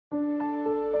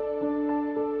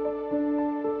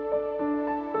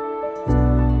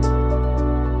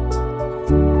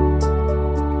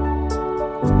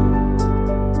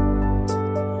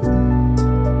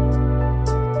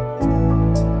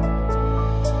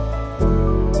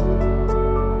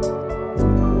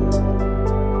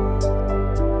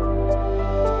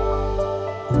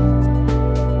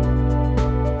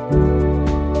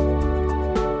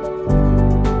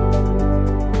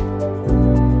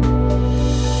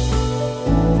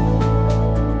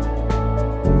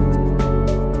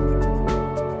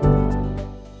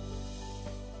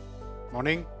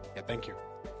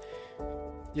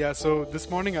Yeah, so this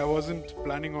morning I wasn't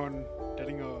planning on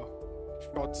telling a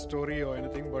short story or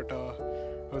anything, but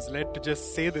I was led to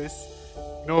just say this.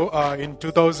 In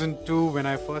 2002, when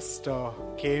I first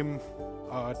came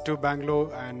to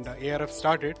Bangalore and ARF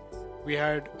started, we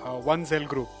had one cell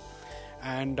group.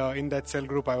 And in that cell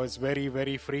group, I was very,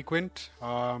 very frequent.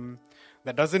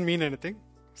 That doesn't mean anything,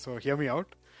 so hear me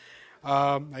out.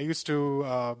 I used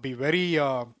to be very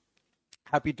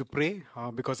happy to pray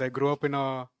because I grew up in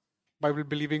a Bible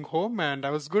believing home and I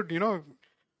was good.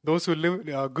 Those who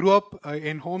grew up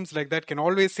in homes like that can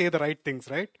always say the right things,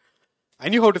 right? I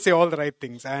knew how to say all the right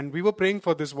things. And we were praying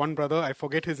for this one brother, I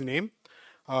forget his name,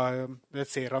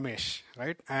 let's say Ramesh,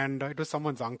 right? And it was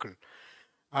someone's uncle.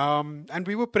 And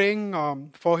we were praying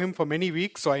for him for many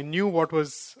weeks, so I knew what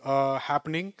was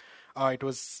happening. It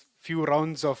was few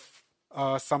rounds of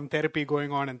some therapy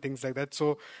going on and things like that.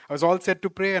 So I was all set to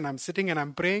pray, and I'm sitting and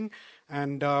I'm praying,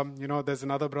 and there's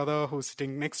another brother who's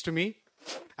sitting next to me.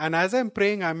 And as I'm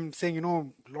praying, I'm saying,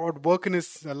 Lord, work in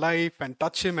his life and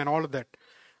touch him and all of that.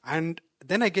 And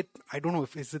then I don't know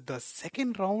if is it the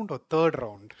second round or third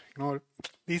round.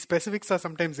 These specifics are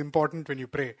sometimes important when you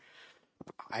pray.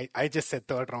 I just said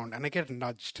third round and I get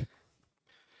nudged.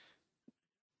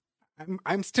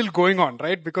 I'm still going on,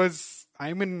 right? Because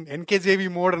I'm in NKJV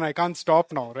mode and I can't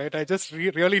stop now, right? I just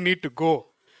really need to go.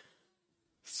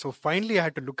 So finally I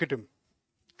had to look at him.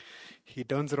 He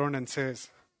turns around and says,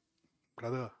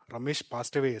 "Brother, Ramesh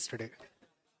passed away yesterday."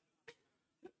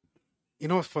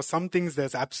 For some things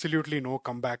there's absolutely no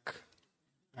comeback.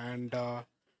 And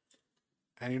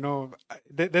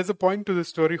there's a point to the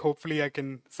story. Hopefully I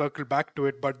can circle back to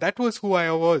it. But that was who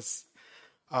I was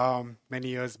many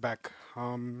years back.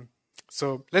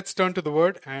 So let's turn to the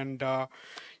word. And,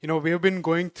 we have been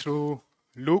going through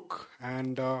Luke.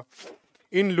 And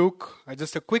in Luke,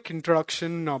 just a quick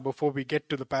introduction before we get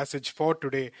to the passage for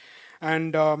today.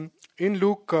 And in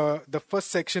Luke, the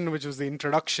first section, which was the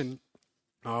introduction,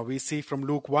 we see from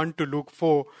Luke 1 to Luke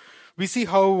 4, we see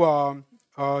how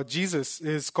Jesus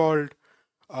is called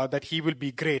that he will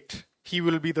be great. He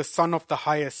will be the Son of the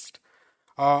Highest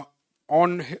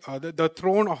on the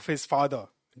throne of his father,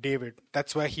 David.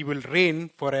 That's where he will reign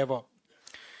forever.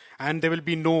 And there will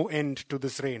be no end to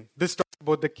this reign. This talks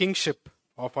about the kingship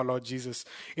of our Lord Jesus.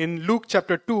 In Luke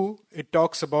chapter 2, it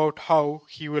talks about how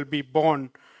he will be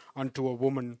born unto a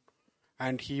woman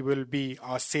and he will be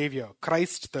our Savior,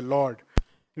 Christ the Lord.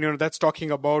 That's talking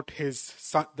about his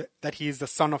son, that he is the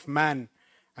Son of Man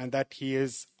and that he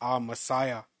is our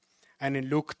Messiah. And in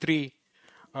Luke 3,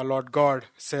 our Lord God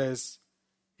says,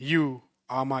 "You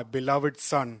are my beloved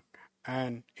Son,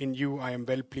 and in you I am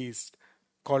well pleased,"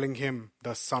 calling him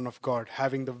the Son of God,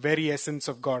 having the very essence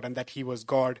of God, and that he was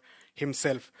God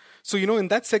himself. So, in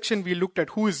that section, we looked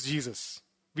at who is Jesus.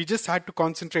 We just had to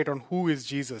concentrate on who is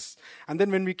Jesus. And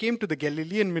then when we came to the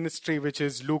Galilean ministry, which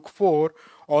is Luke 4,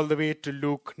 all the way to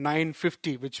Luke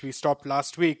 9:50, which we stopped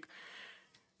last week,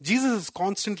 Jesus is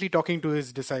constantly talking to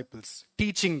his disciples,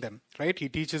 teaching them, right? He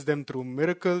teaches them through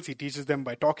miracles. He teaches them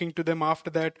by talking to them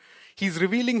after that. He's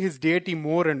revealing his deity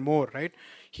more and more, right?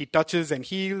 He touches and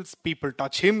heals. People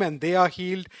touch him and they are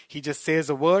healed. He just says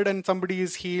a word and somebody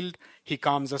is healed. He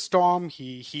calms a storm.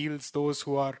 He heals those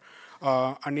who are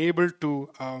unable to,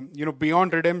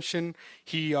 beyond redemption.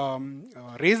 He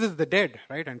raises the dead,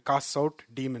 right? And casts out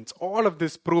demons. All of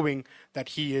this proving that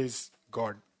he is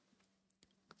God.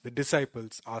 The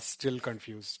disciples are still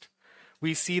confused.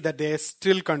 We see that they are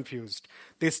still confused.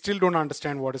 They still don't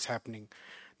understand what is happening.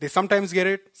 They sometimes get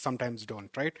it, sometimes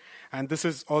don't, right? And this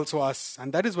is also us.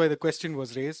 And that is why the question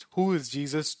was raised, who is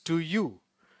Jesus to you?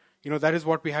 That is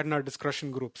what we had in our discussion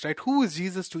groups, right? Who is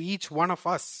Jesus to each one of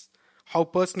us? How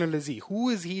personal is he? Who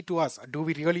is he to us? Do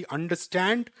we really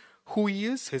understand who he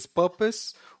is, his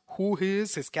purpose, who he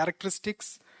is, his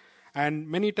characteristics? And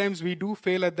many times we do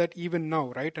fail at that even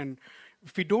now, right? And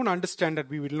if we don't understand that,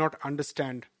 we will not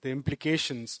understand the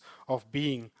implications of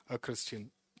being a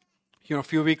Christian. A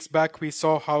few weeks back, we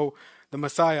saw how the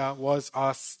Messiah was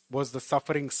the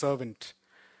suffering servant.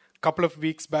 A couple of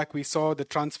weeks back, we saw the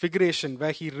transfiguration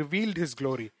where he revealed his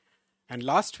glory. And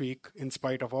last week, in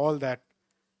spite of all that,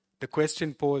 the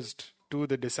question posed to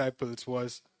the disciples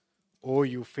was, "Oh,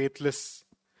 you faithless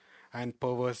and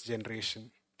perverse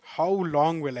generation, how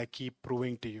long will I keep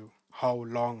proving to you? How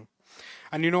long?"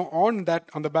 And on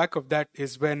the back of that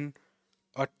is when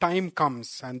a time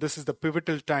comes, and this is the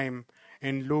pivotal time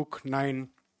in Luke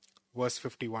 9, verse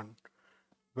 51,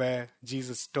 where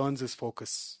Jesus turns his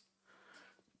focus.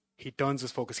 He turns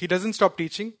his focus. He doesn't stop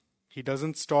teaching. He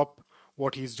doesn't stop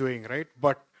what he's doing, right?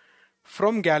 But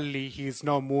from Galilee, he is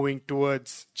now moving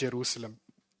towards Jerusalem.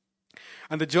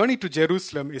 And the journey to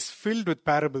Jerusalem is filled with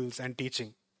parables and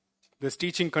teaching. this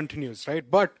teaching continues, right?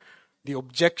 But the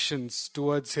objections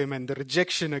towards him and the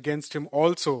rejection against him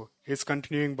also is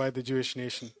continuing by the Jewish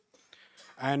nation.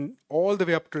 And all the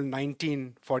way up till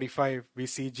 1945, we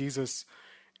see Jesus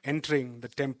entering the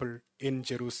temple in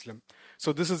Jerusalem.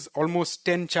 So this is almost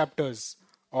 10 chapters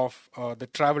of the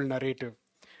travel narrative.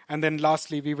 And then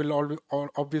lastly, we will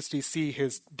obviously see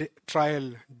his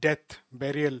trial, death,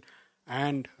 burial,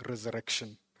 and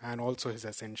resurrection, and also his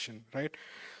ascension, right?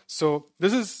 So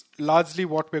this is largely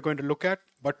what we're going to look at.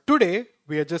 But today,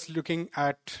 we are just looking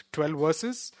at 12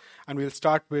 verses, and we'll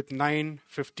start with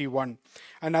 9:51.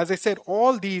 And as I said,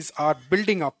 all these are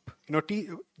building up.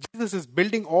 Jesus is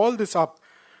building all this up,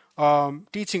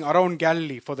 teaching around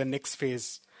Galilee for the next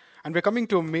phase. And we're coming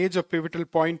to a major pivotal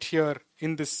point here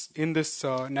in this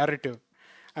narrative,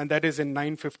 and that is in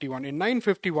 9:51. In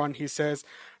 9:51, he says,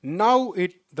 "Now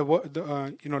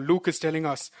Luke is telling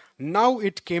us, now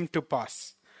it came to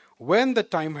pass, when the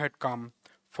time had come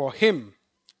for him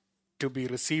to be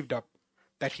received up,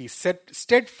 that he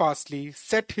steadfastly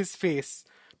set his face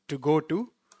to go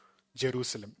to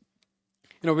Jerusalem."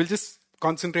 We'll just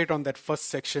concentrate on that first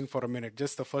section for a minute,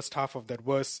 just the first half of that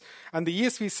verse. And the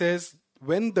ESV says,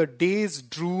 when the days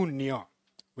drew near.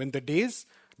 When the days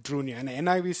drew near. And the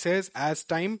NIV says, as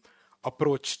time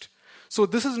approached. So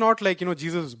this is not like,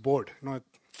 Jesus is bored.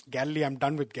 Galilee, I'm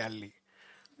done with Galilee.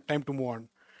 Time to move on.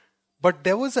 But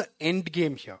there was an end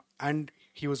game here, and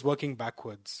he was working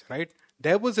backwards, right?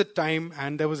 There was a time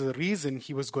and there was a reason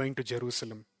he was going to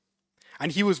Jerusalem.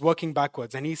 And he was working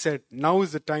backwards. And he said, now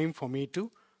is the time for me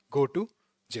to go to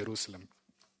Jerusalem.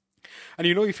 And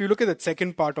if you look at that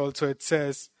second part also, it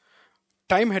says,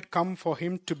 time had come for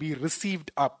him to be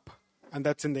received up. And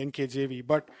that's in the NKJV.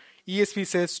 But ESV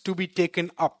says to be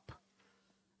taken up.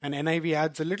 And NIV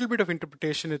adds a little bit of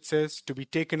interpretation. It says to be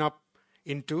taken up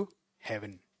into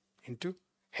heaven. Into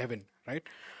heaven, right?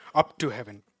 Up to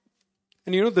heaven.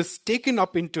 And this taken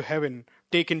up into heaven,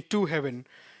 taken to heaven,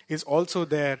 is also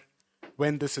there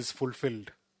when this is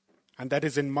fulfilled. And that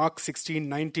is in Mark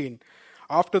 16:19.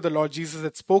 After the Lord Jesus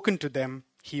had spoken to them,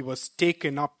 he was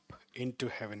taken up into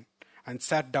heaven and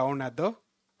sat down at the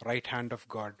right hand of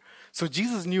God. So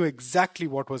Jesus knew exactly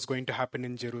what was going to happen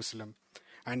in Jerusalem.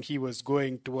 And he was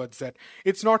going towards that.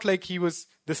 It's not like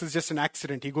this is just an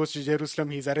accident. He goes to Jerusalem,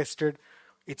 he's arrested.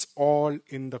 It's all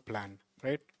in the plan,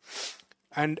 right?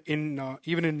 And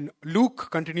even in Luke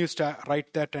continues to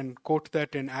write that and quote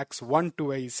that in Acts 1:2,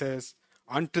 where he says,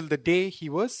 until the day he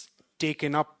was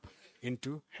taken up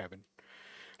into heaven.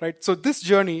 Right? So this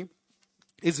journey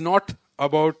is not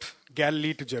about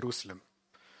Galilee to Jerusalem.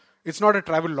 It's not a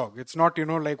travel log. It's not,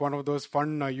 like one of those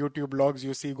fun YouTube logs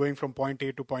you see going from point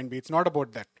A to point B. It's not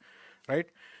about that, right?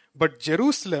 But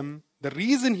Jerusalem, the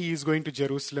reason he is going to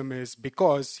Jerusalem is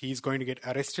because he's going to get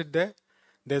arrested there.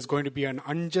 There's going to be an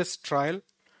unjust trial.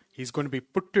 He's going to be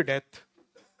put to death,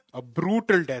 a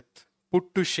brutal death,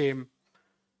 put to shame,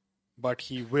 but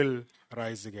he will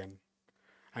rise again.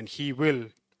 And he will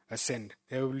ascend.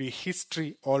 There will be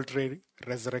history-altering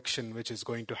resurrection which is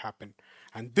going to happen.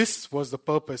 And this was the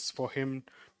purpose for him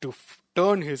to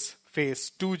turn his face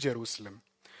to Jerusalem.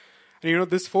 And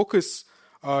this focus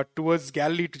towards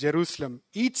Galilee to Jerusalem,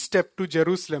 each step to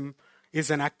Jerusalem is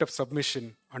an act of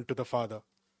submission unto the Father.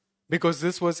 Because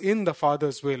this was in the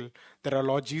Father's will that our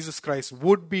Lord Jesus Christ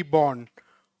would be born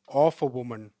of a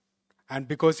woman. And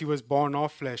because he was born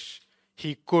of flesh,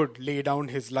 he could lay down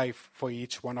his life for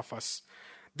each one of us.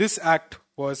 This act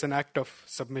was an act of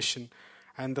submission,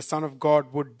 and the Son of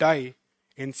God would die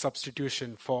in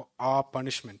substitution for our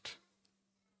punishment.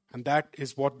 And that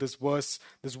is what this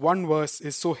one verse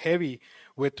is so heavy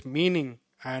with meaning,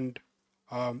 and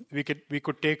we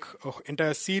could take an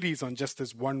entire series on just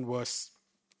this one verse.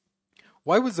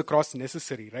 Why was the cross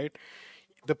necessary, right?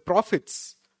 The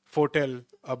prophets foretell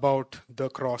about the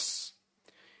cross.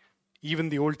 Even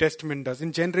the Old Testament does.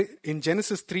 In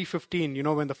Genesis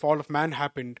 3:15, when the fall of man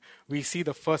happened, we see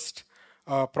the first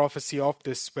prophecy of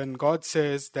this, when God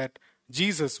says that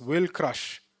Jesus will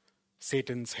crush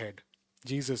Satan's head.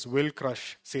 Jesus will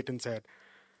crush Satan's head.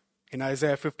 In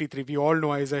Isaiah 53, we all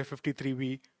know Isaiah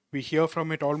 53, we hear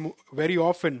from it very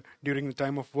often during the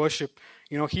time of worship.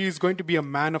 He is going to be a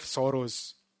man of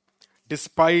sorrows,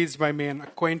 despised by men,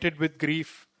 acquainted with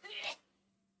grief.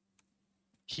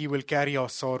 He will carry our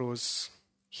sorrows.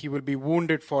 He will be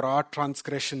wounded for our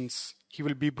transgressions. He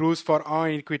will be bruised for our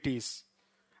iniquities.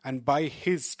 And by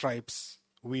his stripes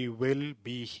we will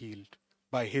be healed.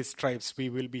 By his stripes we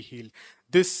will be healed.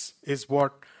 This is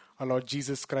what our Lord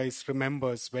Jesus Christ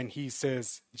remembers when he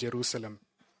says Jerusalem.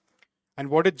 And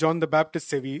what did John the Baptist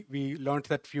say? We learned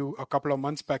that a couple of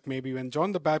months back maybe. When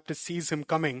John the Baptist sees him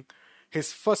coming,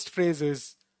 his first phrase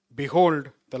is,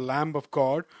 Behold, the Lamb of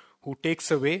God who takes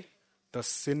away the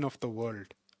sin of the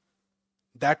world.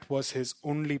 That was his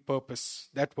only purpose.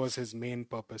 That was his main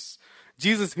purpose.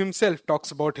 Jesus himself talks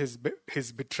about his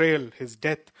betrayal, his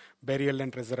death, burial,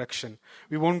 and resurrection.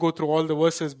 We won't go through all the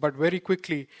verses, but very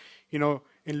quickly, in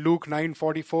Luke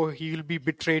 9:44, he will be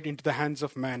betrayed into the hands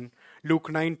of man. Luke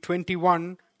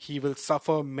 9:21, he will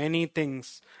suffer many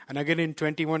things. And again in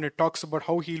 21, it talks about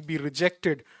how he'll be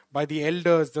rejected by the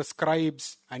elders, the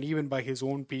scribes, and even by his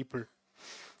own people.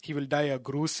 He will die a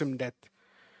gruesome death.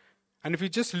 And if you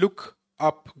just look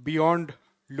up beyond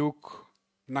Luke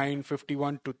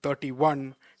 9:51 to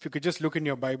 31, if you could just look in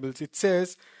your Bibles, it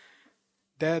says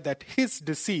there that his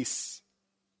decease,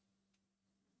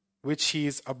 which he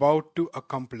is about to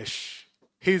accomplish,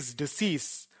 his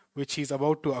decease, which he is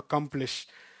about to accomplish.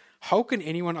 How can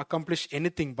anyone accomplish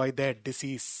anything by their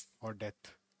decease or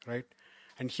death, right?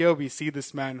 And here we see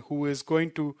this man who is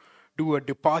going to do a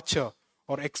departure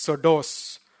or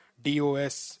exodus,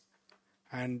 DOS,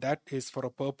 and that is for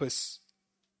a purpose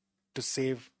to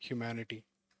save humanity.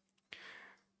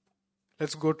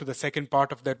 Let's go to the second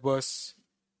part of that verse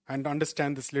and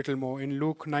understand this little more. In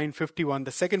Luke 9:51,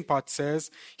 the second part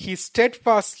says, he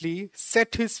steadfastly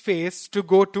set his face to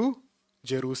go to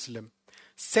Jerusalem.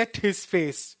 Set his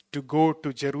face to go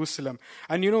to Jerusalem.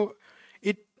 And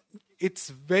it's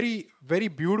very, very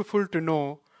beautiful to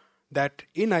know that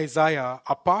in Isaiah,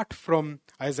 apart from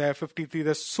Isaiah 53,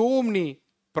 there's so many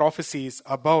prophecies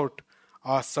about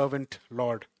our servant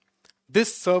Lord.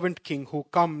 This servant king who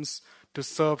comes to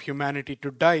serve humanity,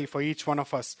 to die for each one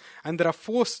of us. And there are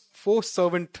four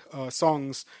servant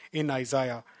songs in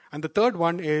Isaiah. And the third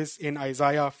one is in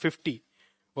Isaiah 50,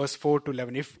 verse 4 to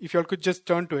 11. If you all could just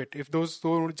turn to it. If those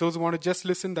who want to just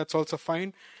listen, that's also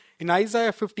fine. In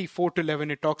Isaiah 50, 4 to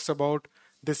 11, it talks about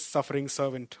this suffering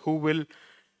servant who will,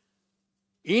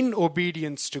 in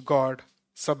obedience to God,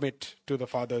 submit to the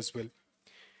Father's will.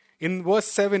 In verse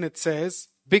 7, it says,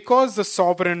 because the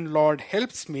sovereign Lord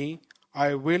helps me,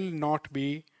 I will not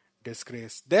be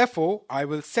disgraced. Therefore, I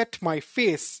will set my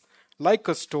face like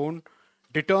a stone,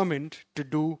 determined to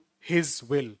do his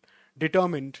will.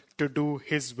 Determined to do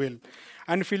his will.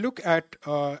 And if you look at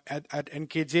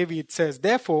NKJV, it says,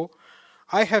 therefore,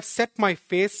 I have set my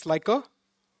face like a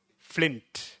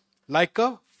flint. Like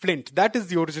a flint. That is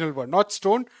the original word. Not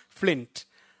stone, flint.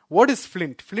 What is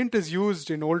flint? Flint is used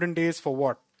in olden days for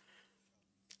what?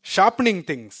 Sharpening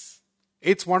things.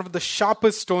 It's one of the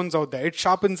sharpest stones out there. It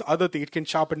sharpens other things. It can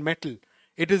sharpen metal.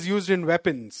 It is used in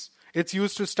weapons. It's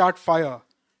used to start fire.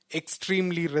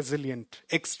 Extremely resilient.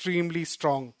 Extremely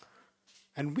strong.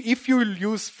 And if you will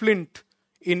use flint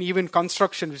in even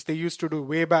construction, which they used to do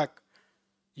way back,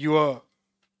 you are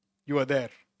there.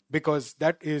 Because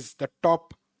that is the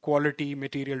top quality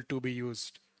material to be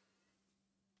used.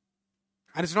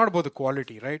 And it's not about the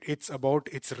quality, right? It's about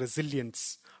its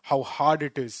resilience. How hard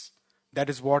it is. That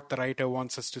is what the writer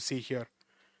wants us to see here.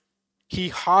 He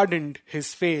hardened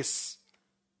his face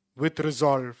with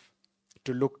resolve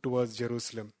to look towards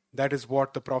Jerusalem. That is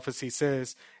what the prophecy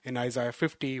says in Isaiah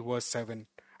 50 verse 7.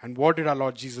 And what did our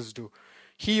Lord Jesus do?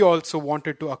 He also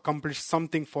wanted to accomplish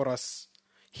something for us.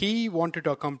 He wanted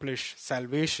to accomplish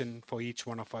salvation for each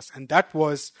one of us. And that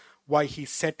was why he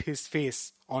set his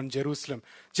face on Jerusalem.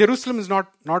 Jerusalem is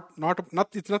not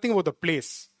it's nothing about the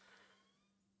place.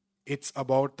 It's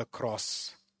about the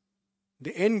cross.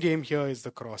 The end game here is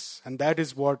the cross. And that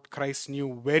is what Christ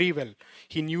knew very well.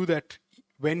 He knew that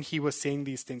when he was saying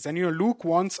these things. And Luke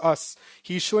wants us.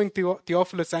 He's showing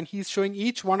Theophilus and he's showing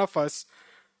each one of us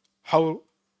how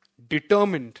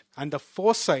determined and the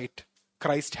foresight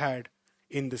Christ had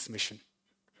in this mission.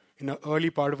 In the early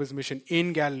part of his mission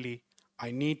in Galilee, I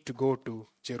need to go to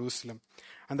Jerusalem.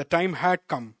 And the time had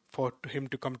come for him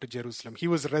to come to Jerusalem. He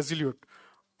was resolute,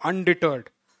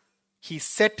 undeterred. He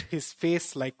set his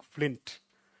face like flint.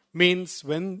 Means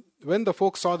when the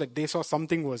folks saw that, they saw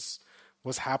something was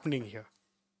happening here.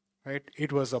 Right?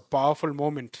 It was a powerful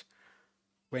moment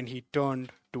when he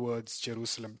turned towards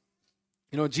Jerusalem.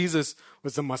 Jesus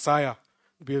was the Messiah.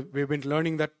 We've been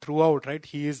learning that throughout, right?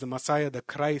 He is the Messiah, the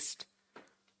Christ,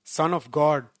 Son of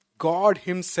God, God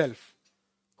himself,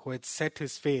 who had set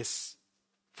his face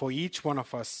for each one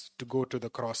of us to go to the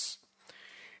cross.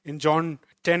 In John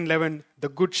 10:11, the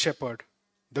good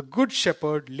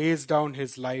shepherd lays down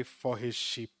his life for his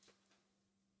sheep.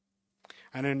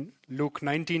 And in Luke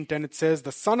 19:10 it says,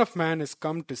 the Son of Man is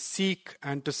come to seek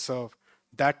and to serve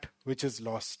that which is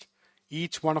lost.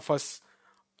 Each one of us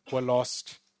were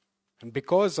lost. And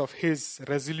because of his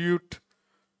resolute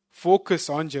focus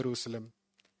on Jerusalem,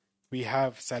 we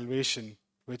have salvation,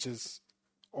 which is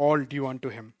all due unto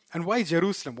him. And why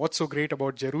Jerusalem? What's so great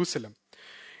about Jerusalem?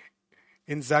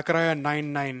 In Zechariah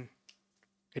 9:9,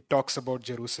 it talks about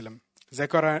Jerusalem.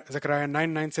 Zechariah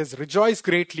 9:9 says, "Rejoice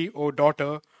greatly, O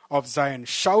daughter of Zion.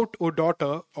 Shout, O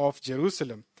daughter of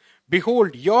Jerusalem.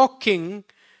 Behold, your king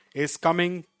is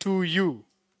coming to you.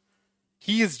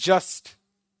 He is just,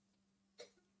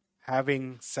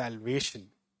 having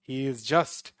salvation." He is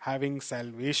just having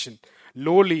salvation.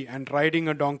 Lowly and riding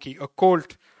a donkey, a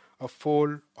colt, a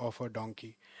foal of a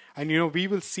donkey. And we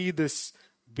will see this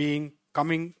being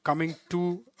coming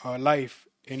to life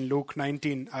in Luke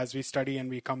 19 as we study and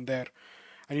we come there.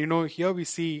 And here we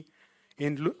see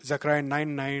in Zechariah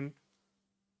 9:9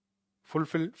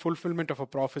 fulfillment of a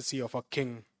prophecy of a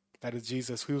king, that is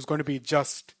Jesus, who is going to be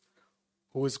just,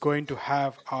 who is going to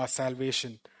have our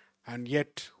salvation, and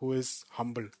yet who is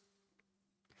humble.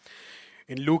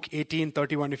 In Luke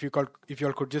 18:31, if you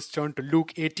all could just turn to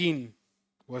Luke 18,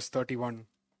 verse 31.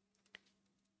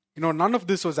 None of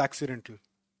this was accidental.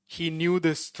 He knew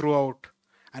this throughout.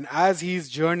 And as he's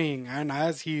journeying and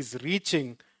as he's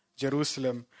reaching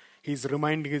Jerusalem, he's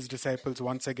reminding his disciples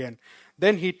once again.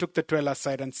 Then he took the 12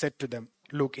 aside and said to them,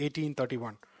 Luke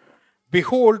 18:31,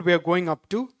 "Behold, we are going up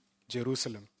to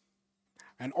Jerusalem.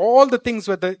 And all the things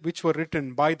which were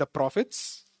written by the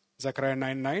prophets," Zechariah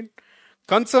 9:9,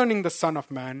 "concerning the Son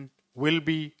of Man will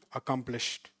be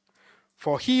accomplished.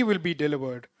 For he will be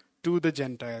delivered to the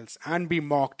Gentiles and be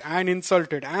mocked and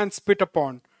insulted and spit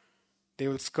upon. They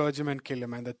will scourge him and kill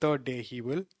him, and the third day he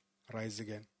will rise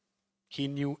again." He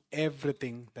knew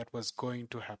everything that was going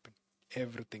to happen.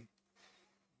 Everything.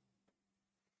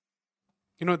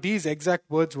 These exact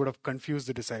words would have confused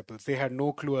the disciples. They had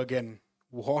no clue again.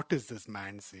 What is this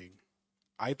man saying?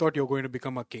 I thought you're going to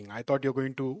become a king. I thought you're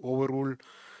going to overrule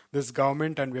this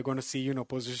government and we're going to see,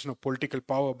 position of political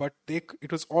power. But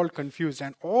it was all confused.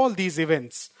 And all these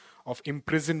events of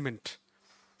imprisonment,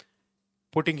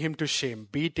 putting him to shame,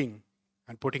 beating,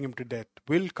 and putting him to death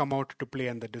will come out to play,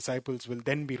 and the disciples will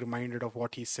then be reminded of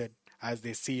what he said as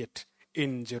they see it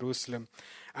in Jerusalem.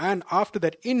 And after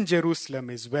that, in Jerusalem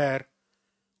is where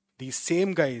these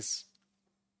same guys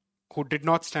who did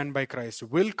not stand by Christ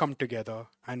will come together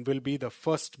and will be the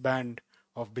first band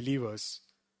of believers.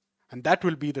 And that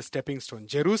will be the stepping stone.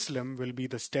 Jerusalem will be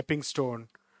the stepping stone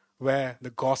where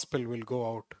the gospel will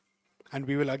go out. And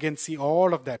we will again see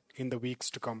all of that in the weeks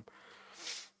to come.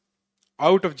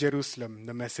 Out of Jerusalem,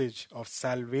 the message of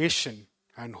salvation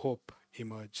and hope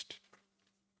emerged.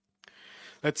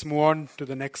 Let's move on to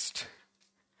the next.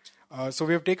 So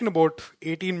we have taken about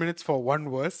 18 minutes for one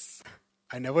verse.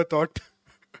 I never thought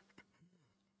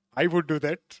I would do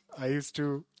that.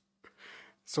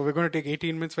 So we're going to take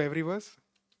 18 minutes for every verse?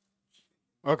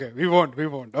 Okay, we won't.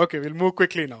 Okay, we'll move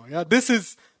quickly now. Yeah,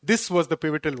 this was the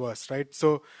pivotal verse, right?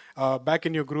 So back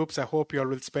in your groups, I hope you all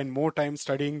will spend more time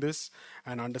studying this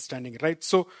and understanding it, right?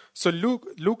 So Luke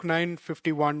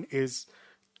 9:51 is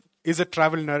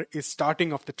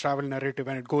starting of the travel narrative,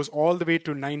 and it goes all the way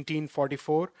to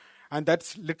 1944, and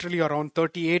that's literally around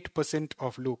 38%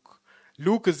 of Luke.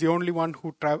 Luke is the only one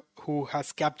who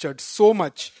has captured so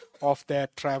much of their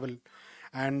travel.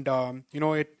 And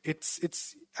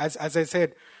it's as I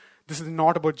said, this is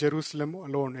not about Jerusalem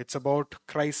alone. It's about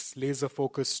Christ's laser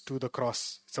focus to the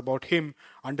cross. It's about him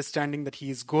understanding that he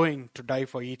is going to die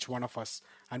for each one of us,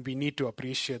 and we need to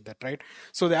appreciate that, right?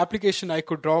 So the application I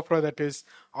could draw for that is: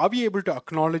 are we able to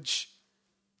acknowledge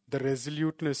the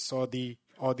resoluteness or the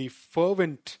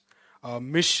fervent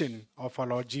mission of our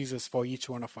Lord Jesus for each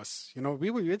one of us?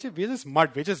 We're just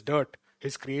mud, we're just dirt,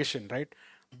 his creation, right?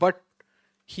 But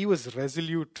he was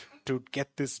resolute to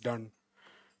get this done.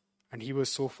 And he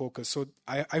was so focused. So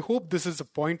I hope this is a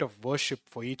point of worship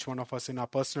for each one of us in our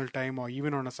personal time, or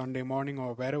even on a Sunday morning,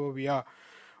 or wherever we are,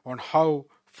 on how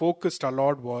focused our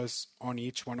Lord was on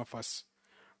each one of us.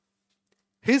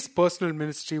 His personal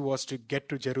ministry was to get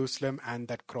to Jerusalem and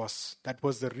that cross. That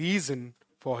was the reason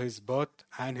for his birth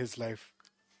and his life.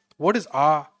 What is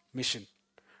our mission?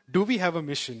 Do we have a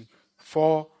mission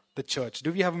for the church?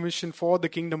 Do we have a mission for the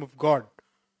kingdom of God?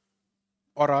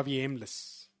 Or are we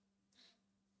aimless?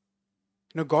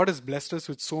 God has blessed us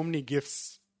with so many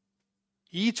gifts.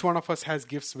 Each one of us has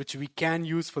gifts which we can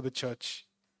use for the church.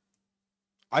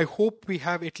 I hope we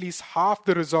have at least half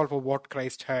the resolve of what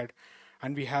Christ had,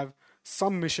 and we have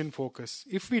some mission focus.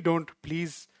 If we don't,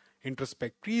 please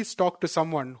introspect. Please talk to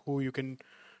someone who you can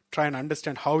try and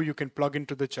understand how you can plug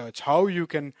into the church, how you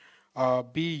can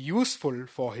be useful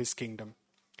for his kingdom.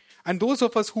 And those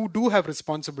of us who do have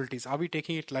responsibilities, are we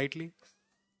taking it lightly?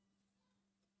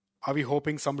 Are we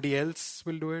hoping somebody else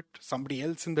will do it? Somebody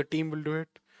else in the team will do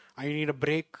it? I need a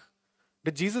break.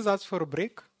 Did Jesus ask for a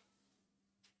break?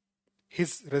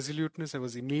 His resoluteness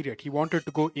was immediate. He wanted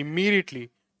to go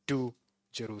immediately to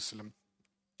Jerusalem.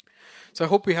 So I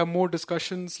hope we have more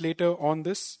discussions later on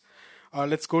this.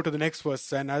 Let's go to the next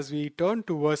verse. And as we turn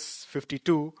to verse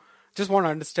 52, just want to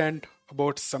understand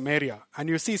about Samaria. And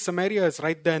you see, Samaria is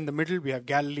right there in the middle. We have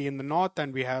Galilee in the north,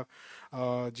 and we have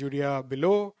Judea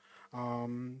below.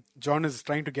 John is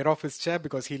trying to get off his chair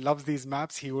because he loves these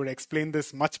maps. He would explain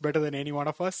this much better than any one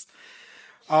of us.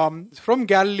 From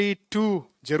Galilee to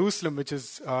Jerusalem, which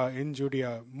is in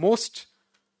Judea, most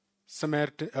of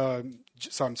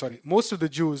the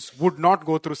Jews would not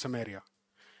go through Samaria.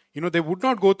 They would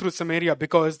not go through Samaria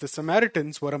because the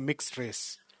Samaritans were a mixed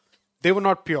race. They were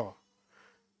not pure.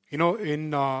 During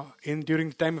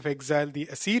the time of exile, the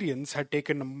Assyrians had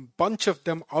taken a bunch of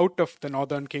them out of the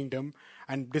northern kingdom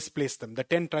and displaced them. The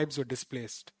 10 tribes were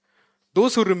displaced.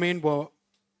 Those who remained were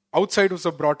outsiders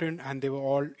were brought in, and they were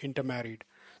all intermarried.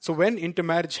 So when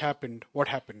intermarriage happened, what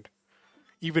happened?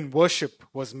 Even worship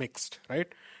was mixed, right?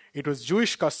 It was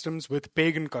Jewish customs with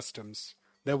pagan customs.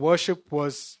 Their worship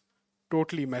was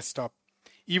totally messed up.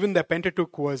 Even the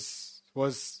Pentateuch was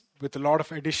with a lot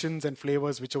of additions and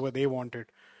flavors whichever they wanted.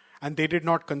 And they did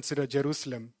not consider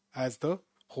Jerusalem as the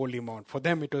holy mount. For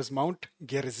them it was Mount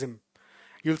Gerizim.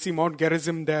 You'll see Mount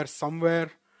Gerizim there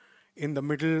somewhere in the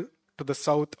middle to the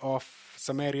south of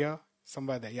Samaria.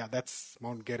 Somewhere there. Yeah, that's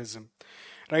Mount Gerizim.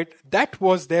 Right? That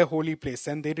was their holy place,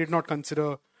 and they did not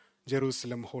consider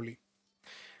Jerusalem holy.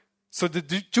 So the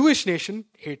Jewish nation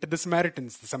hated the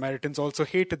Samaritans. The Samaritans also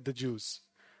hated the Jews.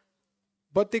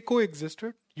 But they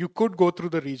coexisted. You could go through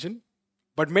the region,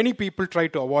 but many people try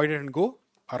to avoid it and go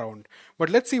around. But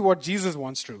let's see what Jesus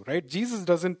wants to do, right? Jesus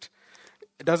doesn't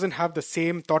have the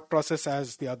same thought process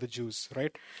as the other Jews,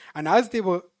 right? And as they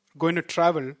were going to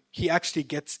travel, he actually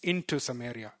gets into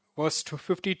Samaria. Verse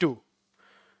 52.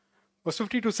 Verse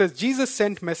 52 says, Jesus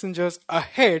sent messengers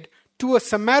ahead to a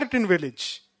Samaritan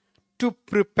village to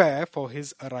prepare for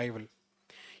his arrival.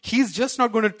 He's just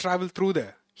not going to travel through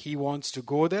there. He wants to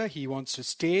go there. He wants to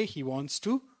stay. He wants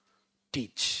to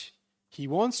teach. He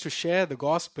wants to share the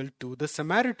gospel to the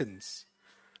Samaritans.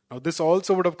 Now, this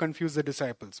also would have confused the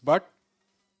disciples, but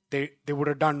they would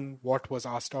have done what was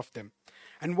asked of them.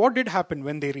 And what did happen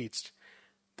when they reached?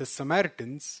 The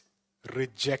Samaritans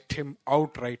reject him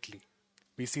outrightly.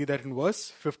 We see that in verse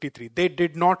 53. They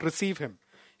did not receive him.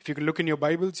 If you can look in your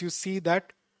Bibles, you see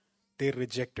that they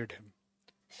rejected him.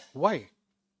 Why?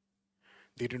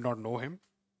 They did not know him.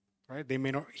 Right?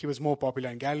 He was more popular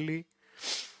in Galilee.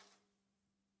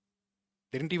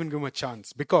 They didn't even give him a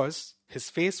chance because his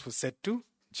face was set to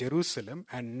Jerusalem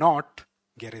and not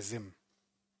Gerizim.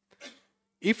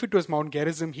 If it was Mount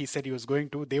Gerizim he said he was going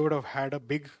to, they would have had a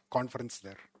big conference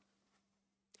there.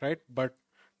 Right? But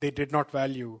they did not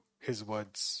value his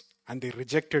words and they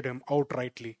rejected him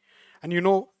outrightly. And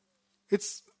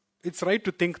it's right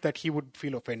to think that he would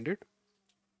feel offended.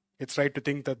 It's right to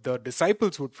think that the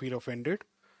disciples would feel offended.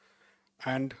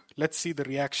 And let's see the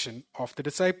reaction of the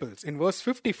disciples. In verse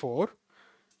 54,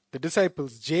 the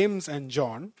disciples, James and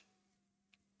John,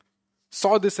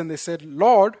 saw this and they said,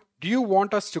 Lord, do you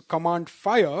want us to command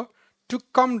fire to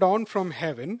come down from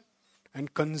heaven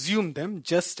and consume them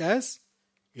just as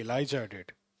Elijah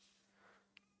did?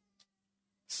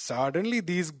 Suddenly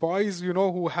these boys,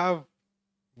 who have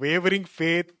wavering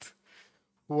faith,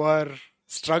 who are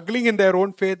struggling in their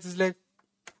own faith, is like,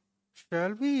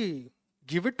 shall we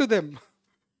give it to them?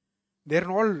 They're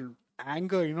in all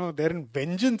anger, they're in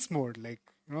vengeance mode,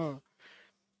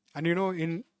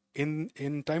 And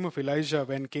in time of Elijah,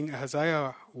 when King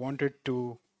Ahaziah wanted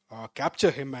to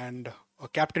capture him and a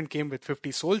captain came with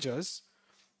 50 soldiers,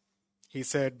 he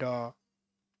said,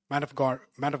 man of God,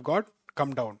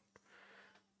 come down.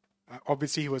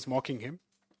 Obviously he was mocking him.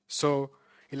 So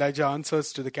Elijah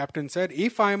answers to the captain, said,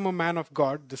 if I am a man of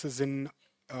God, this is in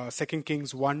 2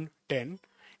 Kings 1:10,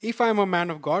 if I am a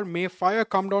man of God, may fire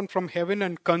come down from heaven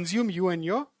and consume you and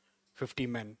your 50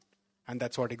 men. And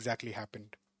that's what exactly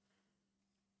happened.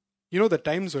 The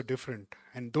times were different.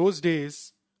 And those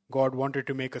days, God wanted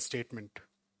to make a statement.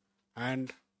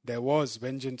 And there was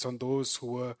vengeance on those who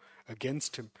were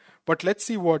against him. But let's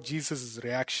see what Jesus'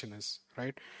 reaction is,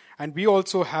 right? And we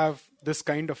also have this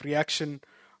kind of reaction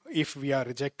if we are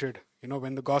rejected,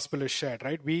 when the gospel is shared,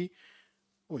 right?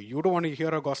 You don't want to hear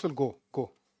our gospel?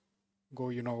 Go,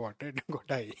 you know what, right? Go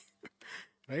die,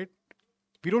 right?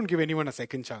 We don't give anyone a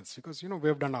second chance because, we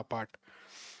have done our part.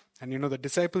 And, the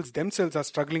disciples themselves are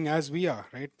struggling as we are,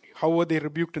 right? How were they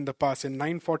rebuked in the past? In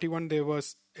 941,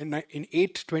 in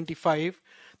 825,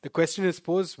 the question is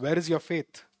posed, where is your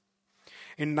faith?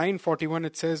 In 941,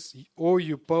 it says, oh,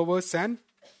 you perverse and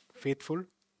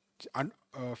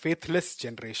faithless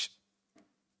generation.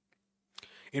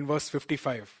 In verse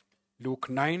 55, Luke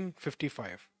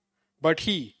 9:55, but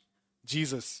he,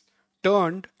 Jesus,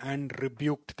 turned and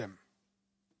rebuked them.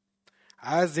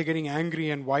 As they're getting angry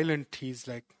and violent, he's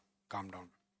like, calm down.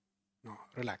 No,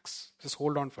 relax. Just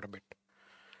hold on for a bit.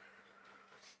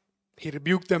 He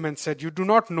rebuked them and said, you do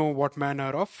not know what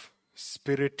manner of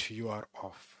spirit you are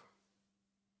of.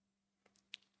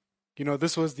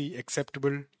 This was the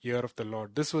acceptable year of the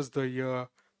Lord. This was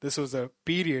a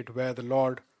period where the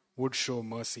Lord would show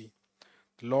mercy.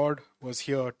 The Lord was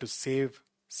here to save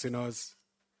sinners.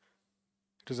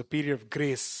 It was a period of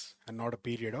grace and not a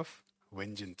period of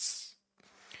vengeance.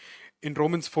 In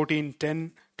Romans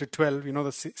 14:10-12,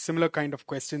 the similar kind of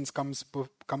questions comes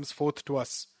forth to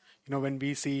us. When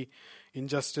we see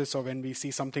injustice or when we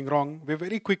see something wrong, we're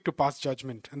very quick to pass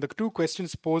judgment. And the two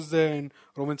questions posed there in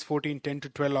Romans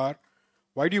 14:10-12 are,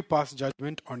 why do you pass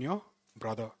judgment on your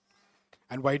brother?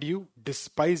 And why do you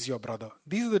despise your brother?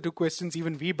 These are the two questions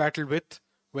even we battle with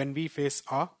when we face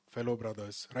our fellow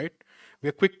brothers, right? We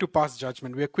are quick to pass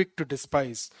judgment. We are quick to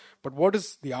despise. But what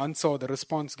is the answer or the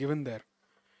response given there?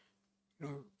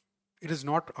 It is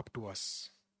not up to us.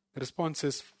 The response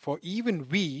is, for even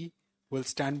we will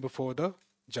stand before the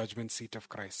judgment seat of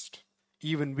Christ.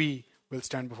 Even we will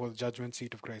stand before the judgment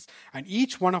seat of Christ. And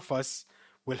each one of us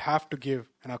will have to give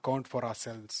an account for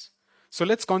ourselves. So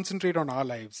let's concentrate on our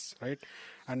lives, right?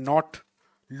 And not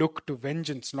look to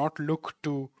vengeance, not look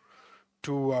to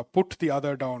put the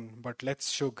other down, but let's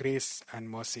show grace and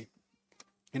mercy.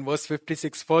 In verse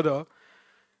 56 further,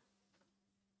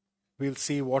 we'll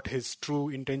see what his true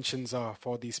intentions are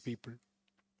for these people.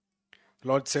 The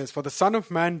Lord says, for the Son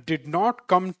of Man did not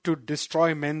come to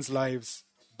destroy men's lives,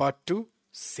 but to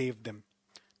save them.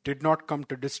 Did not come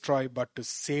to destroy, but to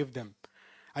save them.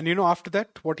 And after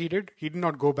that, what he did? He did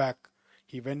not go back.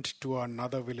 He went to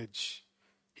another village.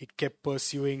 He kept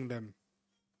pursuing them.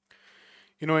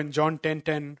 In John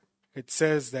 10:10, it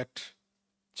says that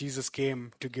Jesus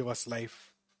came to give us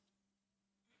life.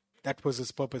 That was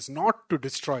his purpose, not to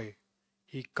destroy.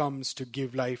 He comes to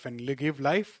give life and give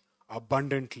life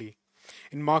abundantly.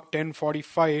 In Mark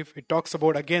 10:45, it talks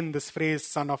about again this phrase,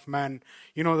 Son of Man.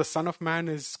 The Son of Man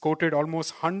is quoted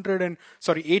almost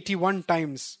 81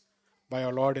 times by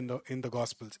our Lord in the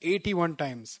Gospels. 81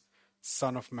 times,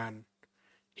 Son of Man.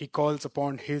 He calls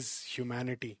upon his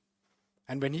humanity.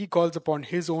 And when he calls upon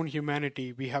his own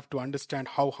humanity, we have to understand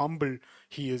how humble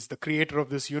he is, the creator of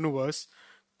this universe,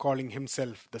 calling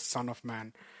himself the Son of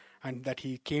Man, and that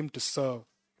he came to serve.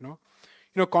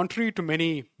 Contrary to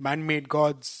many man-made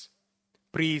gods,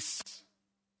 priests,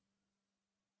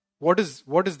 what is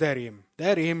their aim?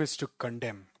 Their aim is to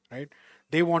condemn, right?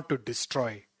 They want to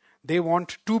destroy. They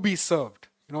want to be served.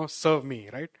 Serve me,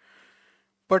 right?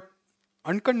 But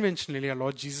unconventionally, our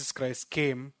Lord Jesus Christ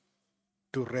came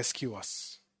to rescue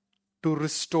us, to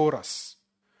restore us,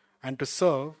 and to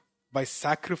serve by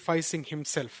sacrificing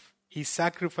himself. He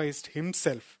sacrificed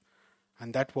himself,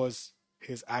 and that was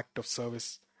his act of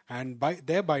service. And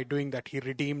thereby doing that, he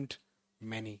redeemed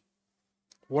many.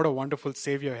 What a wonderful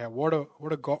Savior we have. What a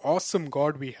awesome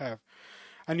God we have.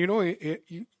 And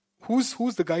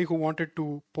who's the guy who wanted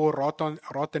to pour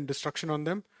wrath and destruction on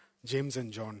them? James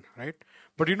and John, right?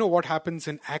 But what happens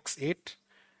in Acts 8?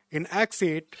 In Acts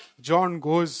 8, John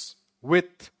goes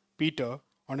with Peter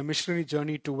on a missionary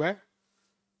journey to where?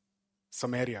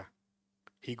 Samaria.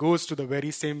 He goes to the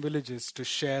very same villages to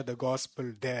share the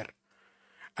gospel there.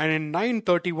 And in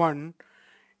 9:31,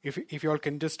 if you all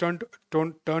can just turn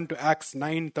to Acts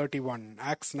 9:31.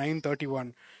 Acts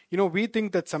 9:31. We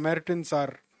think that Samaritans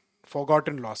are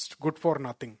forgotten, lost, good for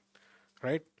nothing,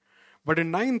 right? But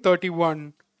in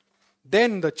 9:31,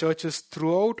 then the churches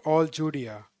throughout all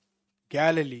Judea,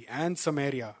 Galilee and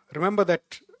Samaria. Remember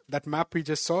that map we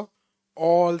just saw?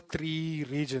 All three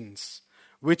regions,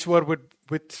 which were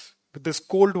with this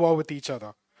cold war with each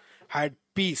other, had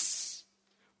peace,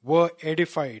 were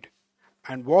edified,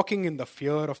 and walking in the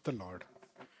fear of the Lord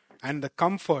and the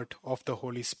comfort of the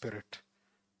Holy Spirit.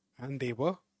 And they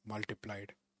were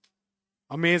multiplied.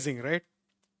 Amazing, right?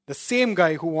 The same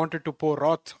guy who wanted to pour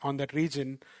wrath on that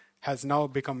region has now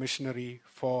become missionary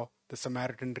for the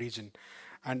Samaritan region.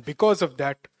 And because of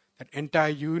that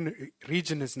entire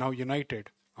region is now united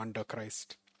under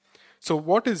Christ. So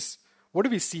what do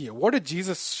we see here? What did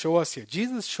Jesus show us here?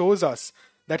 Jesus shows us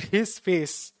that his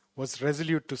face was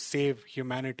resolute to save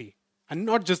humanity. And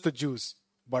not just the Jews,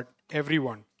 but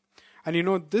everyone.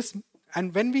 And this,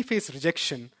 and when we face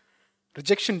rejection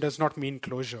does not mean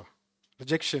closure.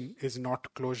 Rejection is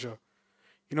not closure.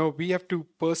 We have to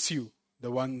pursue the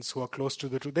ones who are close to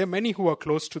the truth. There are many who are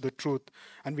close to the truth,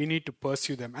 and we need to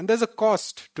pursue them. And there's a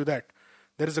cost to that.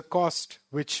 There is a cost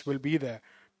which will be there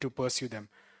to pursue them.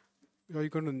 Are you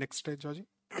going to the next slide, Georgie?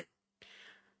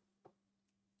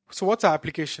 So what's our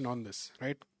application on this,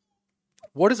 right?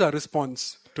 What is our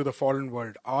response to the fallen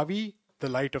world? Are we the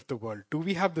light of the world? Do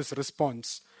we have this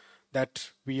response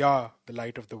that we are the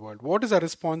light of the world? What is our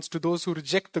response to those who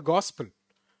reject the gospel?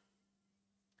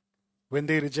 When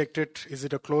they reject it, is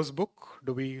it a closed book?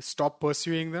 Do we stop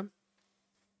pursuing them?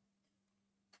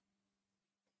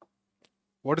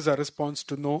 What is our response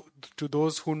to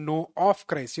those who know of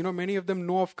Christ? Many of them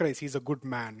know of Christ. He's a good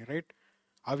man, right?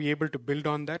 Are we able to build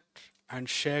on that and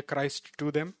share Christ to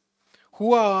them?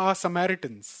 Who are our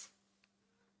Samaritans?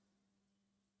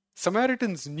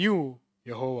 Samaritans knew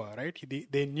Jehovah, right?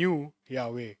 They knew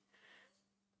Yahweh.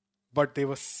 But they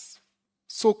were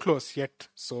so close yet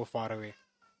so far away.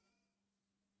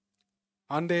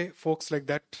 Aren't there folks like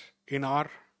that in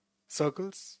our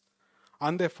circles?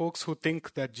 Aren't there folks who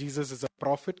think that Jesus is a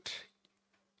prophet?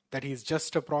 That he's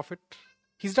just a prophet?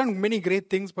 He's done many great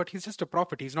things, but he's just a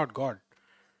prophet. He's not God.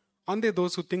 Aren't there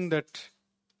those who think that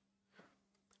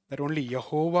only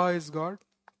Jehovah is God?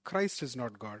 Christ is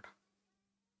not God.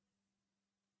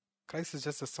 Christ is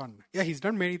just a son. Yeah, he's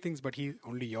done many things, but he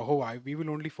only Jehovah. We will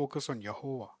only focus on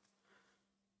Jehovah.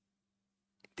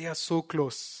 They are so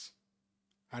close,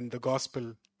 and the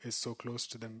gospel is so close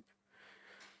to them.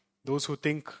 Those who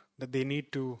think that they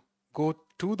need to go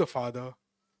to the Father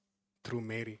through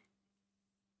Mary,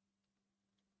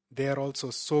 they are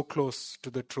also so close to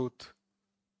the truth.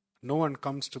 No one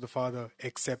comes to the Father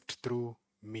except through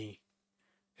me.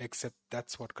 Except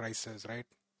that's what Christ says, right?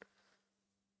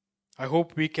 I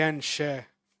hope we can share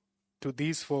to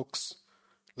these folks,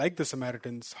 like the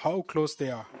Samaritans, how close they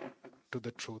are to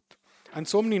the truth. And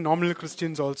so many nominal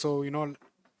Christians also,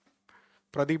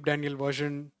 Pradeep Daniel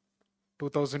version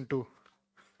 2002.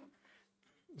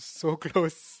 So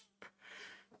close.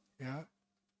 Yeah.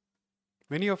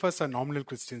 Many of us are nominal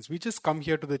Christians. We just come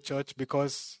here to the church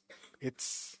because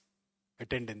it's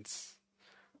attendance.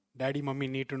 Daddy, mommy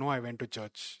need to know I went to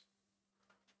church.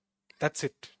 That's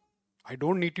it. I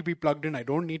don't need to be plugged in. I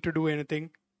don't need to do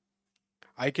anything.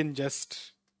 I can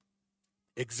just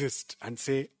exist and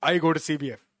say, I go to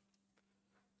CBF.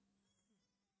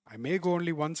 I may go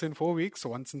only once in 4 weeks, or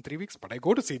once in 3 weeks, but I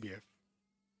go to CBF.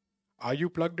 Are you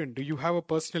plugged in? Do you have a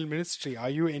personal ministry? Are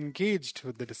you engaged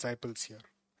with the disciples here?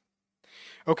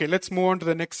 Okay, let's move on to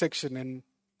the next section, and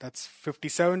that's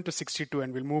 57 to 62,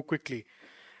 and we'll move quickly.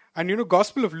 And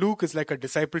Gospel of Luke is like a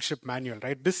discipleship manual,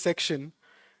 right? This section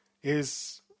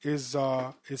is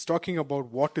talking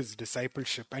about what is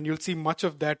discipleship, and you'll see much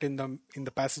of that in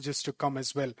the passages to come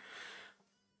as well.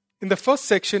 In the first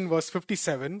section, verse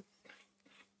 57,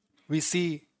 we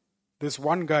see this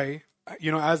one guy,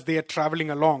 as they are traveling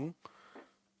along,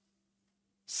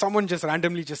 someone just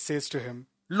randomly just says to him,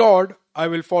 Lord, I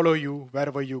will follow you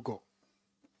wherever you go.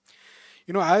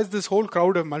 As this whole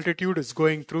crowd of multitude is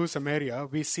going through Samaria,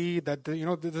 we see that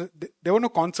there were no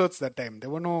concerts that time. There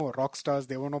were no rock stars.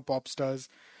 There were no pop stars.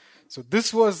 So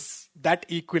this was that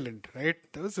equivalent, right?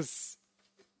 It's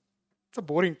a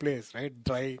boring place, right?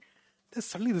 Dry. There's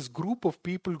suddenly this group of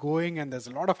people going, and there's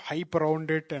a lot of hype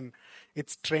around it, and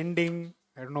it's trending.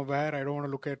 I don't know where. I don't want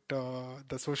to look at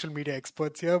the social media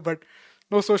experts here, but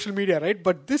no social media, right?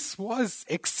 But this was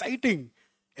exciting.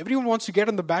 Everyone wants to get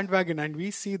on the bandwagon, and we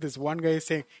see this one guy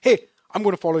saying, hey, I'm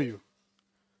going to follow you.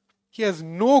 He has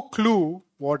no clue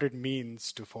what it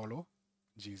means to follow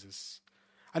Jesus.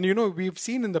 And we've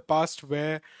seen in the past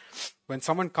where when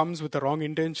someone comes with a wrong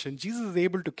intention, Jesus is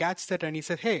able to catch that, and he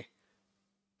said, hey,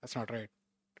 that's not right.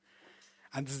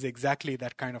 And this is exactly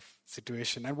that kind of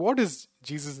situation. And what is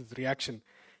Jesus' reaction?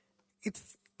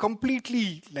 It's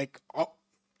completely like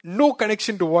no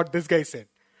connection to what this guy said.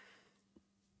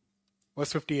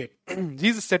 Verse 58.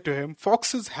 Jesus said to him,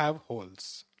 foxes have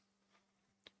holes.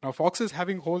 Now, foxes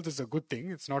having holes is a good thing.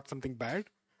 It's not something bad.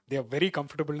 They are very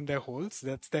comfortable in their holes.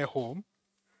 That's their home.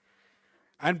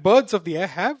 And birds of the air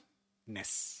have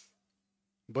nests.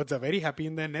 Birds are very happy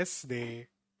in their nests.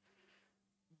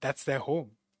 That's their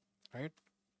home, right?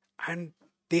 And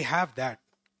they have that.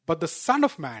 But the Son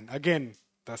of Man, again,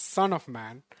 the Son of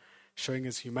Man, showing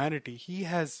his humanity, he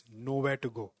has nowhere to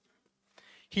go.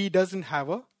 He doesn't have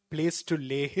a place to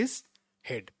lay his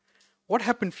head. What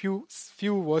happened few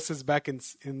verses back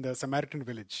in the Samaritan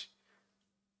village?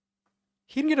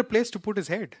 He didn't get a place to put his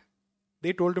head.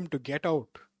 They told him to get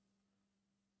out.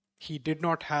 He did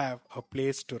not have a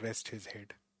place to rest his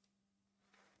head.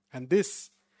 And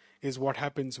this is what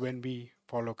happens when we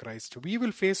follow Christ. We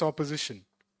will face opposition.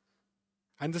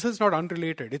 And this is not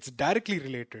unrelated. It's directly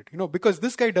related. Because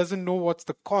this guy doesn't know what's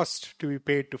the cost to be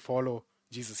paid to follow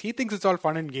Jesus. He thinks it's all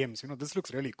fun and games. This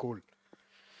looks really cool.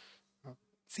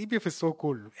 CBF is so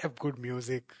cool. We have good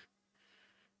music.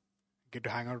 Get to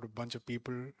hang out with a bunch of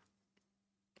people.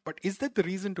 But is that the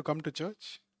reason to come to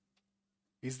church?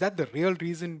 Is that the real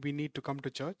reason we need to come to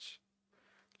church?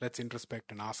 Let's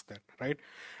introspect and ask that, right?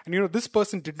 And this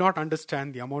person did not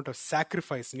understand the amount of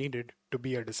sacrifice needed to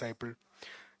be a disciple.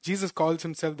 Jesus calls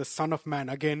himself the Son of Man,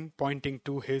 again pointing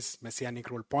to his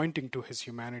messianic role, pointing to his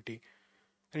humanity.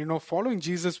 And following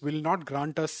Jesus will not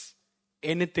grant us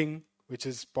anything which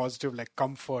is positive like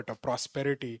comfort or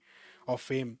prosperity or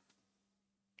fame.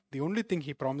 The only thing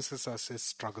he promises us is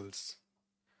struggles.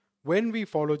 When we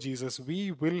follow Jesus,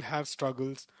 we will have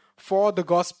struggles for the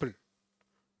gospel.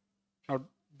 Now,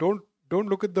 don't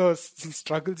look at the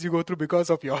struggles you go through because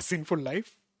of your sinful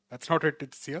life. That's not what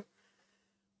it's here.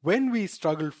 When we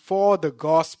struggle for the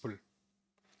gospel,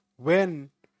 when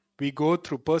we go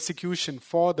through persecution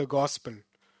for the gospel,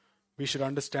 we should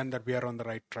understand that we are on the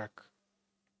right track.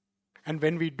 And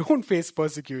when we don't face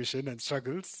persecution and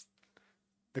struggles,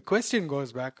 the question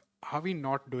goes back, are we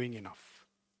not doing enough?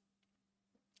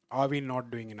 Are we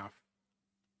not doing enough?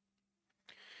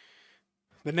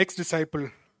 The next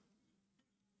disciple,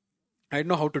 I don't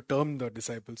know how to term the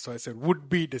disciple, so I said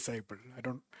would-be disciple. I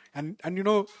don't, and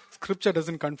Scripture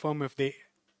doesn't confirm if they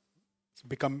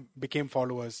became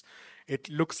followers. It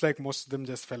looks like most of them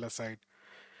just fell aside.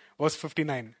 Verse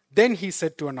 59. Then he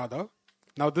said to another.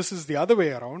 Now this is the other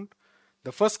way around.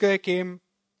 The first guy came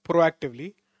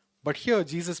proactively, but here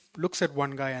Jesus looks at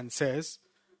one guy and says,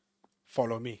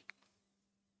 "Follow me.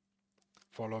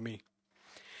 Follow me."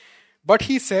 But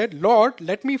he said, "Lord,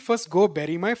 let me first go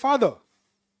bury my father."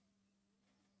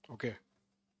 Okay.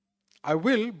 I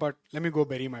will, but let me go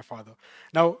bury my father.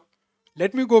 Now,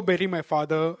 let me go bury my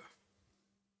father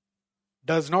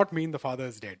does not mean the father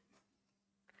is dead.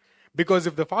 Because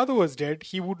if the father was dead,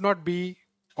 he would not be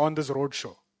on this road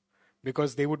show.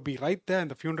 Because they would be right there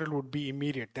and the funeral would be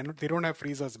immediate. They don't have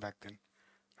freezers back then.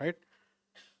 Right?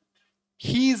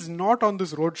 He's not on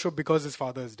this road show because his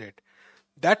father is dead.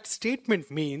 That statement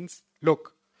means,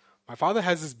 look, my father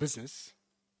has his business.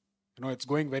 It's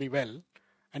going very well.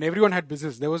 And everyone had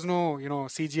business. There was no,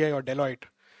 CGI or Deloitte.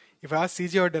 If I asked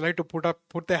CGI or Deloitte to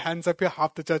put their hands up here,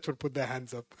 half the church would put their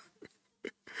hands up.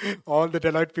 All the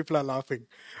Deloitte people are laughing.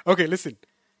 Okay, listen.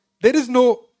 There is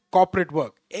no corporate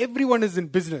work. Everyone is in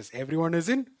business. Everyone is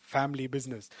in family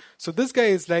business. So this guy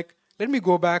is like, let me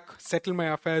go back, settle my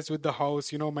affairs with the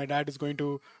house. My dad is going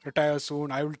to retire soon.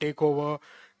 I will take over.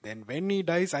 Then when he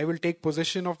dies, I will take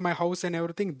possession of my house and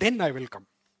everything. Then I will come.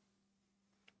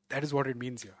 That is what it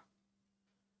means here.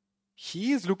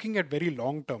 He is looking at very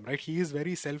long term, right? He is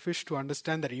very selfish to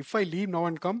understand that if I leave now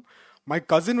and come, my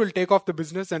cousin will take off the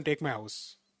business and take my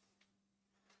house.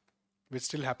 Which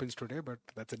still happens today, but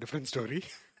that's a different story.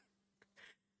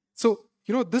 So,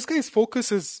 this guy's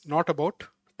focus is not about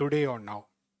today or now.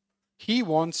 He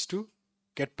wants to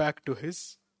get back to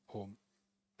his home.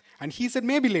 And he said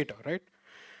maybe later, right?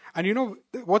 And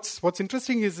what's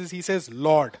interesting is he says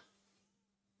Lord.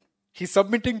 He's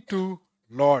submitting to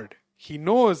Lord. He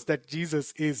knows that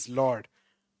Jesus is Lord.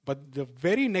 But the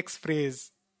very next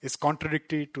phrase is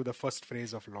contradictory to the first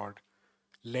phrase of Lord.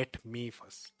 Let me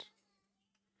first.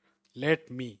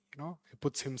 Let me. He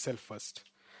puts himself first.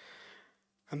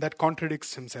 And that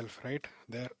contradicts himself, right?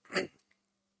 There.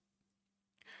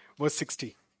 Verse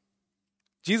 60.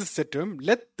 Jesus said to him,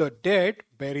 let the dead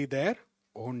bury their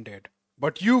own dead.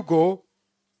 But you go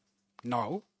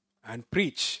now and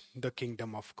preach the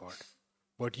kingdom of God.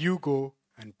 But you go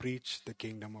and preach the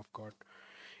kingdom of God.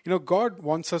 God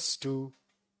wants us to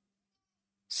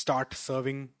start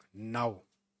serving now.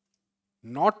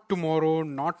 Not tomorrow,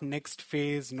 not next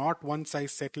phase, not once I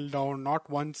settle down, not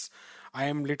once I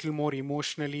am little more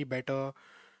emotionally better.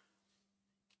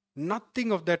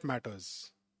 Nothing of that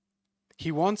matters.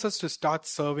 He wants us to start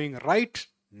serving right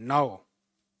now.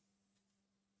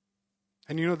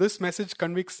 And this message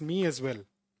convicts me as well.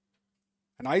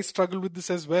 And I struggle with this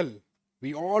as well.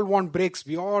 We all want breaks.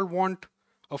 We all want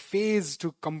a phase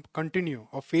to continue,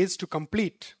 a phase to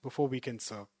complete before we can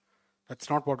serve. That's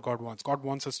not what God wants. God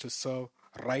wants us to serve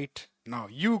right now.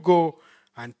 You go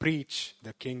and preach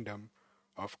the kingdom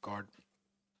of God.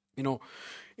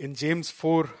 In James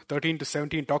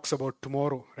 4:13-17 talks about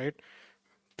tomorrow, right?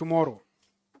 Tomorrow.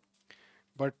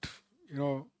 But,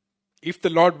 if the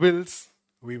Lord wills,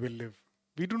 we will live.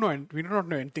 We do not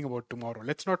know anything about tomorrow.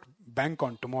 Let's not bank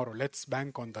on tomorrow. Let's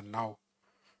bank on the now.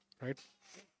 Right?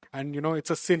 And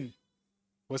it's a sin.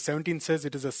 Verse 17 says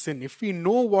it is a sin. If we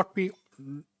know what we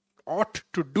ought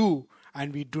to do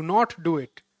and we do not do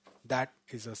it, that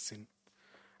is a sin.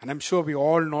 And I'm sure we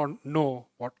all know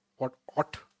what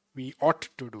we ought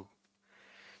to do.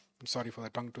 I'm sorry for the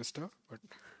tongue twister, but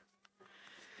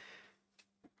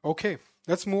okay,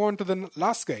 let's move on to the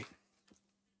last guy.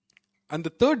 And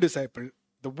the third disciple,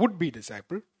 the would-be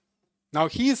disciple. Now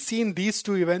he's seen these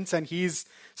two events and this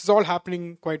is all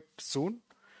happening quite soon.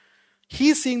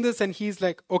 He's seeing this and he's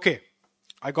like, okay,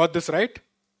 I got this right.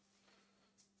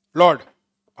 Lord,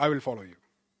 I will follow you.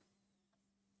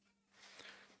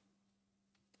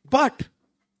 But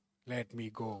let me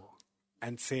go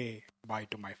and say bye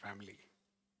to my family.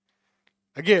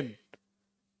 Again,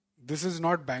 this is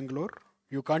not Bangalore.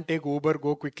 You can't take Uber,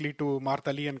 go quickly to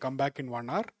Martali and come back in 1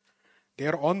 hour. They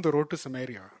are on the road to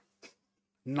Samaria.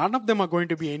 None of them are going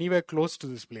to be anywhere close to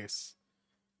this place.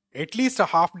 At least a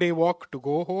half-day walk to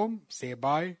go home, say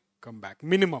bye, come back.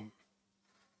 Minimum.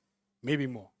 Maybe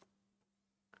more.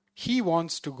 He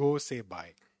wants to go say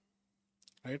bye.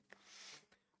 Right?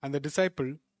 And the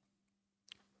disciple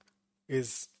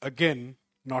is again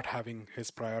not having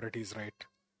his priorities right.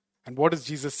 And what does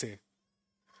Jesus say?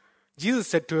 Jesus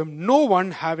said to him, no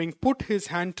one having put his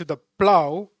hand to the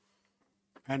plow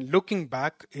and looking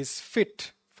back is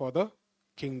fit for the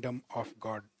kingdom of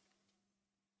God.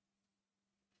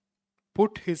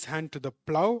 Put his hand to the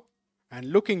plow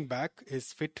and looking back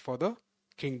is fit for the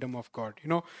kingdom of God.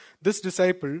 This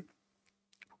disciple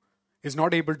is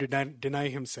not able to deny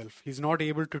himself. He's not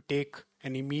able to take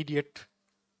an immediate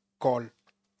call.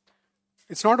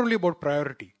 It's not only about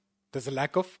priority. There's a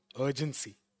lack of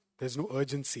urgency. There's no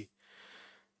urgency.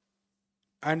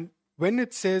 And when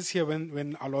it says here,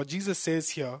 when our Lord Jesus says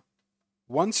here,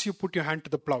 once you put your hand to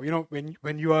the plow, when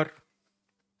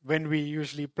we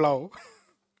usually plow,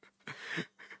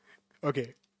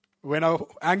 okay, when our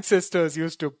ancestors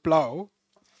used to plow,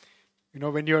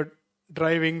 when you're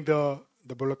driving the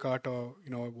bullock cart or,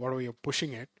 whatever you're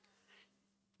pushing it,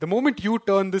 the moment you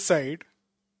turn this side,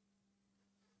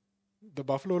 the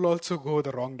buffalo will also go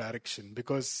the wrong direction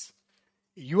because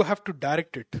you have to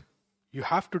direct it. You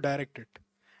have to direct it.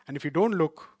 And if you don't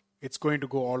look, it's going to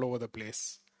go all over the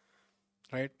place.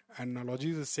 Right? And our Lord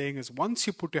Jesus is saying is, once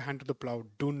you put your hand to the plow,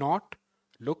 do not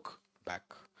look back.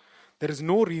 There is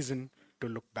no reason to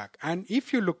look back. And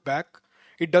if you look back,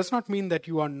 it does not mean that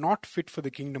you are not fit for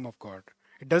the kingdom of God.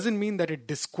 It doesn't mean that it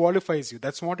disqualifies you.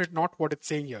 That's not what it's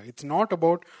saying here. It's not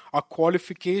about a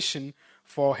qualification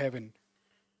for heaven.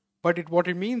 But what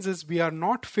it means is we are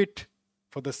not fit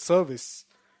for the service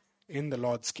in the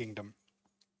Lord's kingdom.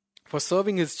 For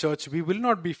serving His church, we will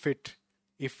not be fit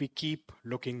if we keep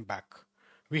looking back.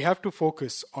 We have to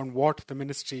focus on what the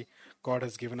ministry God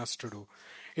has given us to do.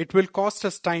 It will cost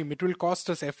us time. It will cost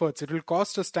us efforts. It will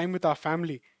cost us time with our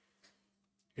family.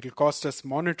 It will cost us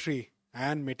monetary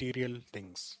and material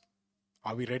things.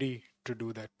 Are we ready to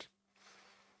do that?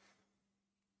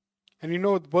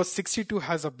 And verse 62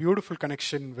 has a beautiful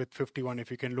connection with 51, if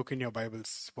you can look in your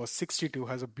Bibles. Verse 62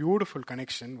 has a beautiful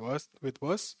connection with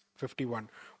verse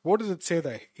 51. What does it say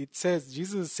there? It says,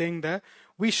 Jesus is saying there,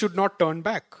 we should not turn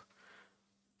back.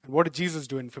 And what did Jesus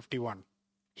do in 51?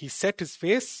 He set his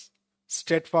face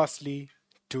steadfastly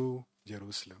to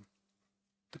Jerusalem.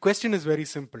 The question is very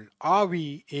simple. Are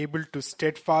we able to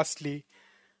steadfastly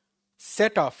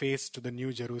set our face to the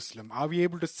New Jerusalem? Are we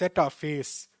able to set our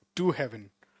face to heaven?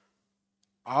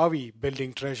 Are we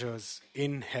building treasures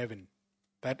in heaven?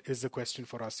 That is the question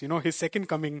for us. His second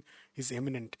coming is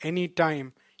imminent. Any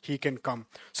time He can come.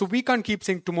 So we can't keep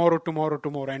saying tomorrow, tomorrow,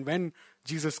 tomorrow. And when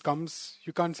Jesus comes,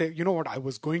 you can't say, you know what, I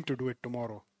was going to do it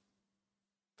tomorrow.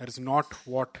 That is not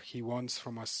what He wants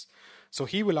from us. So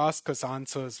He will ask us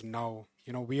answers now.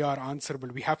 We are answerable.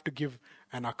 We have to give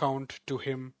an account to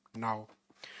Him now.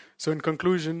 So in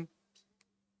conclusion,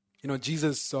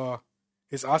 Jesus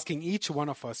is asking each one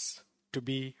of us to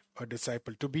be a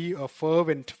disciple, to be a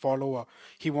fervent follower.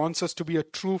 He wants us to be a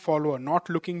true follower, not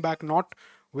looking back, not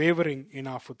wavering in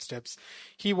our footsteps.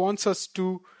 He wants us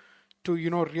to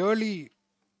really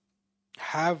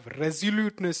have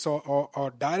resoluteness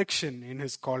or direction in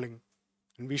His calling.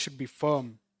 And we should be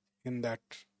firm in that.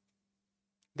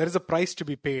 There is a price to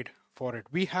be paid for it.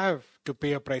 We have to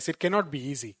pay a price. It cannot be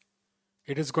easy.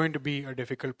 It is going to be a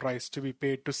difficult price to be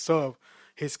paid to serve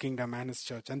His kingdom and His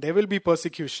church. And there will be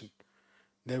persecution.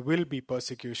 There will be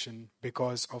persecution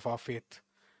because of our faith.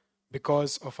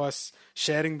 Because of us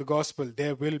sharing the gospel,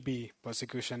 there will be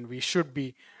persecution. We should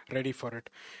be ready for it.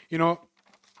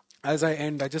 As I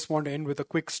end, I just want to end with a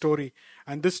quick story.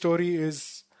 And this story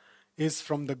is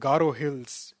from the Garo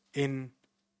Hills in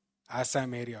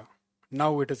Assam area.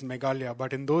 Now it is Meghalaya,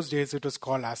 but in those days it was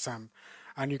called Assam.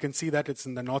 And you can see that it's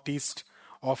in the northeast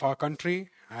of our country.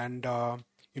 And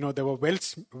there were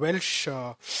Welsh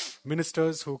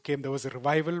ministers who came. There was a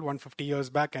revival 150 years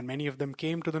back, and many of them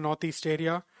came to the northeast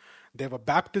area. There were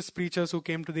Baptist preachers who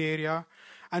came to the area.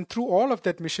 And through all of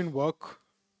that mission work,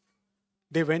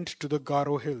 they went to the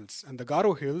Garo Hills. And the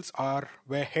Garo Hills are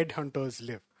where headhunters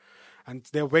live. And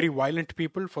they're very violent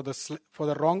people. For the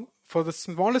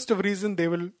smallest of reason, they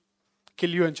will kill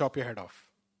you and chop your head off.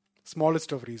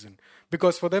 Smallest of reason.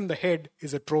 Because for them, the head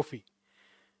is a trophy.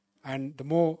 And the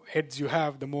more heads you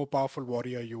have, the more powerful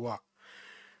warrior you are.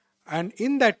 And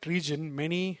in that region,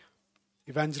 many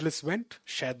evangelists went,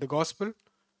 shared the gospel,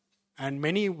 and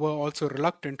many were also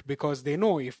reluctant because they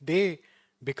know if they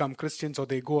become Christians or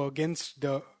they go against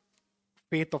the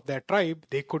faith of their tribe,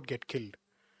 they could get killed.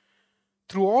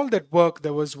 Through all that work,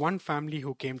 there was one family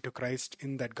who came to Christ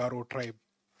in that Garo tribe.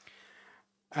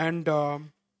 And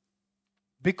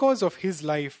because of his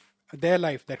life, their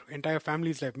life, that entire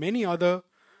family's life, many other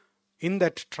in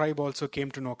that tribe also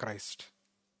came to know Christ.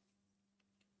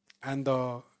 And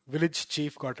the village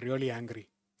chief got really angry.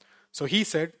 So he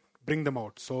said, bring them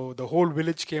out. So the whole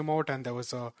village came out and there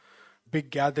was a big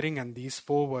gathering and these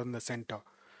four were in the center.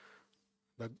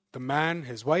 The man,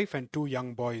 his wife and two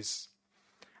young boys.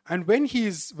 And when he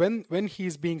is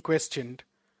being questioned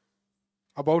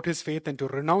about his faith and to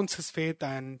renounce his faith,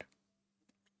 and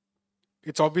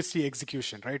it's obviously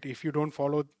execution, right? If you don't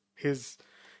follow his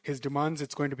demands,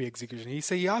 it's going to be execution.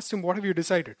 He asked him, what have you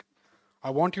decided? I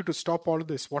want you to stop all of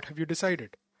this. What have you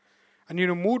decided? And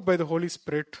moved by the Holy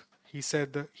Spirit, he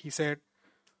said,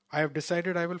 I have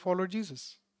decided I will follow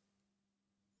Jesus.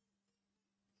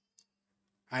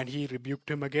 And he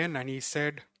rebuked him again and he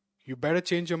said, you better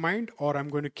change your mind or I'm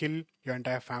going to kill your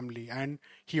entire family. And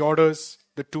he orders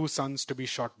the two sons to be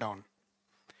shot down.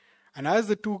 And as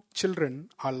the two children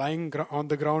are lying on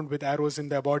the ground with arrows in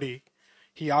their body,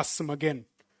 he asks them again,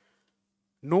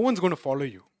 no one's going to follow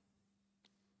you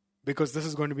because this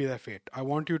is going to be their fate. I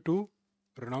want you to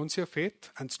renounce your faith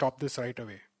and stop this right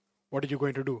away. What are you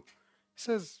going to do? He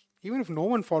says, even if no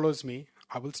one follows me,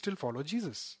 I will still follow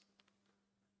Jesus.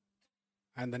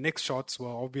 And the next shots were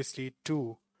obviously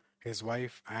to his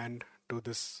wife and to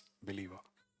this believer.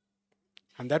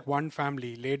 And that one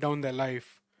family laid down their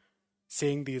life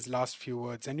saying these last few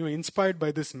words. And inspired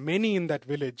by this, many in that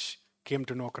village came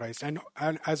to know Christ. And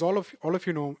as all of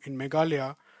you know, in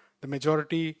Meghalaya, the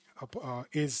majority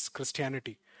is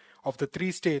Christianity. Of the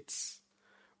 3 states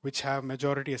which have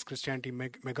majority as Christianity,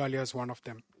 Meghalaya is one of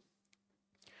them.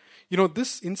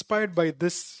 This, inspired by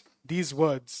these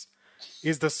words,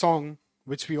 is the song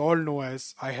which we all know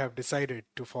as I Have Decided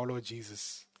to Follow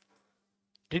Jesus.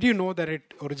 Did you know that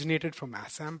it originated from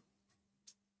Assam?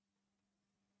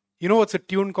 You know what's a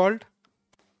tune called?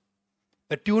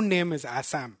 The tune name is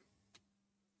Assam.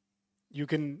 You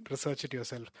can research it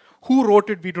yourself. Who wrote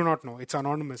it, we do not know. It's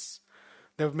anonymous.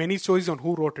 There are many stories on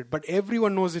who wrote it, but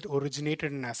everyone knows it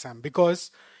originated in Assam because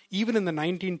even in the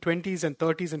 1920s and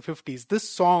 30s and 50s, this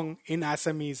song in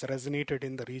Assamese resonated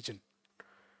in the region.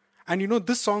 And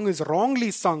this song is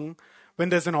wrongly sung when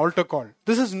there's an altar call.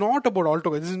 This is not about altar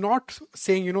call. This is not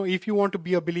saying, if you want to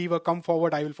be a believer, come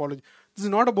forward, I will follow you. This is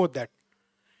not about that.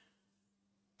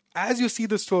 As you see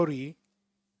the story,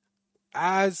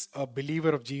 as a believer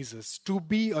of Jesus, to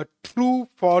be a true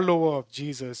follower of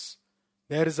Jesus,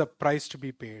 there is a price to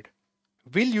be paid.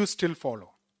 Will you still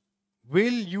follow?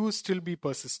 Will you still be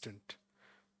persistent?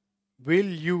 Will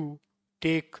you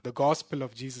take the gospel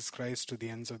of Jesus Christ to the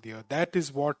ends of the earth? That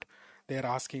is what they're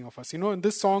asking of us. And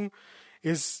this song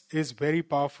is very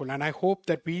powerful. And I hope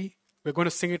that we're going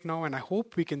to sing it now. And I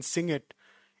hope we can sing it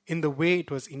in the way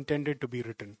it was intended to be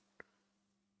written.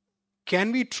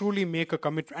 Can we truly make a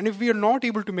commitment? And if we are not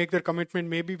able to make that commitment,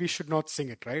 maybe we should not sing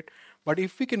it, right? But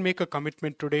if we can make a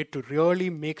commitment today to really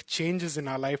make changes in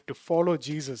our life, to follow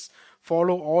Jesus,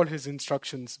 follow all his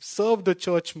instructions, serve the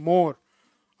church more,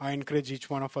 I encourage each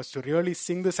one of us to really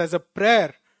sing this as a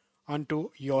prayer unto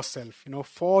yourself,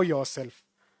 for yourself.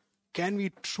 Can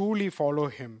we truly follow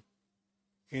him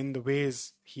in the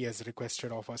ways he has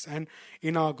requested of us? And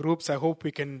in our groups, I hope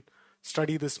we can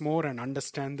study this more and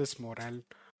understand this more.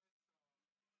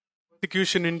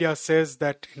 Persecution India says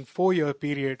that in 4-year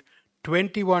period,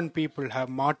 21 people have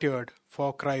martyred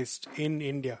for Christ in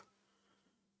India.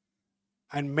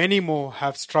 And many more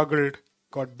have struggled,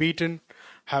 got beaten,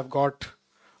 have got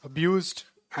abused,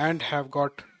 and have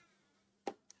got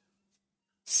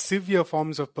severe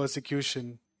forms of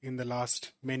persecution in the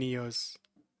last many years.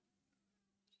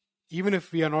 Even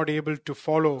if we are not able to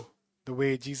follow the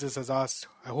way Jesus has asked,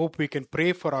 I hope we can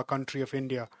pray for our country of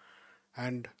India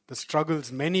and the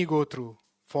struggles many go through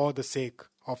for the sake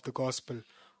of the gospel.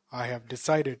 I have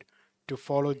decided to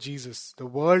follow Jesus, the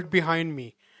world behind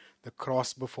me, the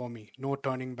cross before me, no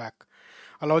turning back.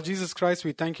 Our Lord Jesus Christ,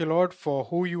 we thank you, Lord, for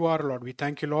who you are, Lord. We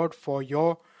thank you, Lord, for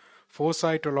your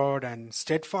foresight, O Lord, and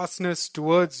steadfastness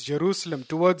towards Jerusalem,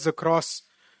 towards the cross,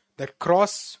 that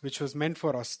cross which was meant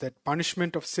for us, that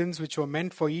punishment of sins which were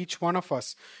meant for each one of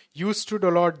us. You stood, O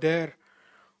Lord, there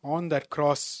on that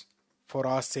cross for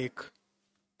our sake.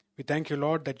 We thank you,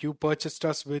 Lord, that you purchased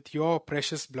us with your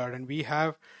precious blood, and we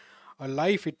have a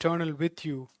life eternal with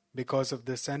you because of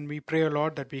this. And we pray,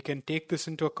 Lord, that we can take this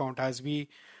into account as we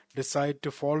decide to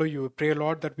follow you. We pray,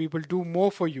 Lord, that we will do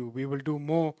more for you. We will do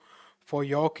more for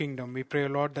your kingdom. We pray,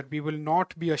 Lord, that we will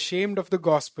not be ashamed of the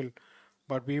gospel,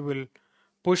 but we will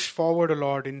push forward,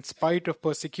 Lord, in spite of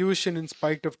persecution, in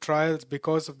spite of trials,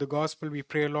 because of the gospel. We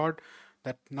pray, Lord,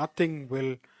 that nothing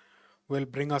will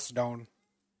bring us down.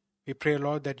 We pray,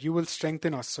 Lord, that you will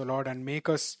strengthen us, O Lord, and make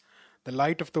us the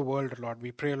light of the world, Lord.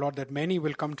 We pray, Lord, that many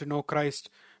will come to know Christ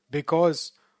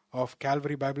because of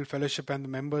Calvary Bible Fellowship and the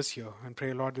members here. And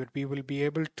pray, Lord, that we will be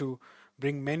able to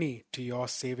bring many to your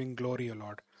saving glory, O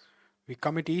Lord. We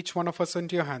commit each one of us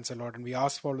into your hands, O Lord, and we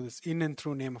ask for this in and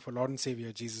through name of our Lord and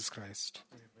Savior, Jesus Christ.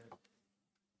 Amen.